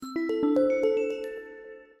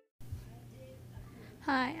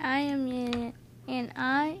Hi, I am Janet, and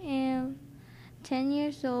I am 10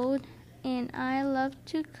 years old, and I love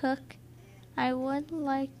to cook. I would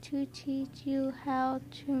like to teach you how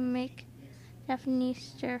to make Japanese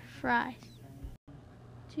stir fries.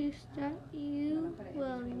 To start, you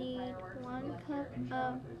will need 1 cup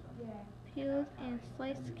of peeled and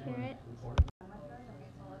sliced carrots,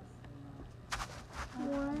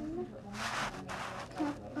 1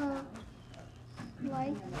 cup of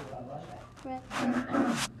sliced red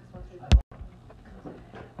peppers,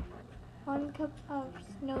 1 cup of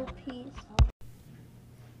snow peas,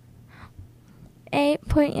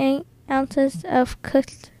 8.8 ounces of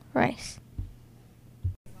cooked rice,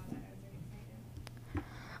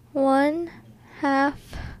 1/2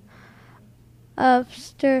 of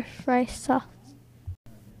stir-fry sauce.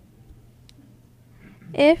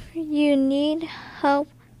 If you need help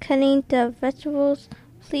cutting the vegetables,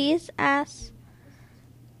 please ask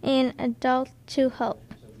an adult to help.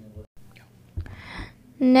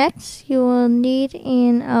 Next, you will need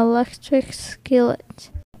an electric skillet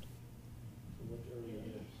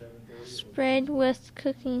sprayed with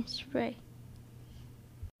cooking spray.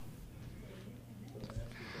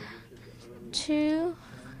 To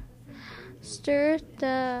stir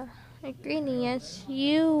the ingredients,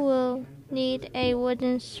 you will need a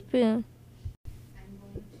wooden spoon.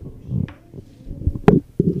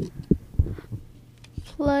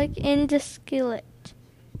 Plug in the skillet.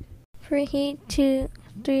 Preheat to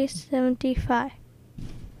 375.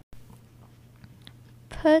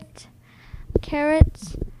 Put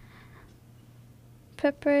carrots,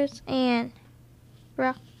 peppers, and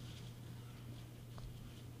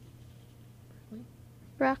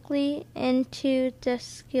broccoli into the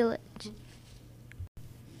skillet.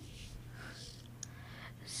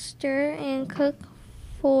 Stir and cook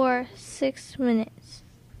for 6 minutes.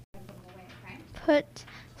 Put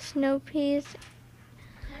snow peas,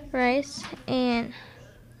 rice, and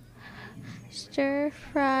stir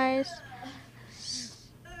fries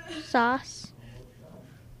sauce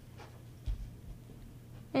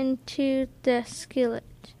into the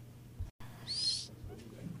skillet.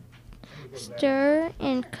 Stir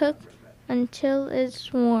and cook until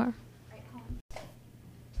it's warm.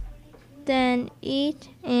 Then eat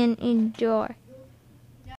and enjoy.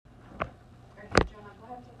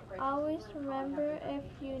 Always remember, if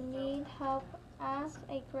you need help, ask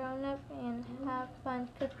a grown-up and have fun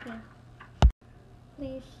cooking.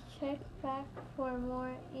 Please check back for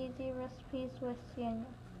more easy recipes with Daniel.